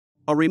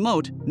A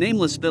remote,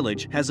 nameless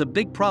village has a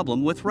big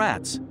problem with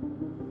rats.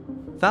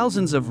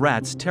 Thousands of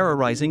rats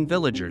terrorizing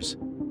villagers.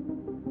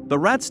 The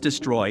rats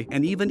destroy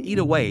and even eat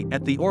away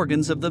at the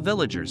organs of the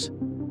villagers.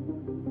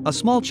 A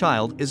small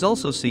child is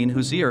also seen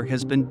whose ear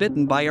has been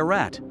bitten by a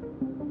rat.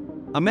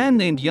 A man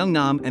named Young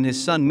Nam and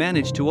his son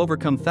managed to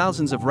overcome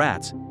thousands of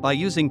rats by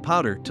using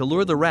powder to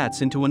lure the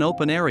rats into an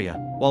open area,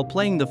 while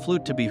playing the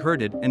flute to be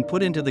herded and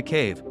put into the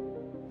cave.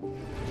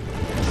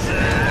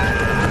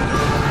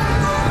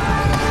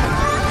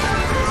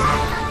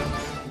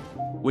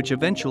 Which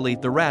eventually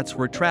the rats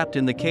were trapped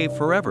in the cave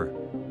forever.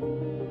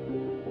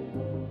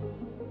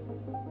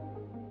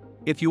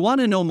 If you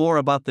want to know more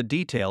about the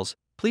details,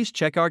 please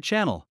check our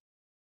channel.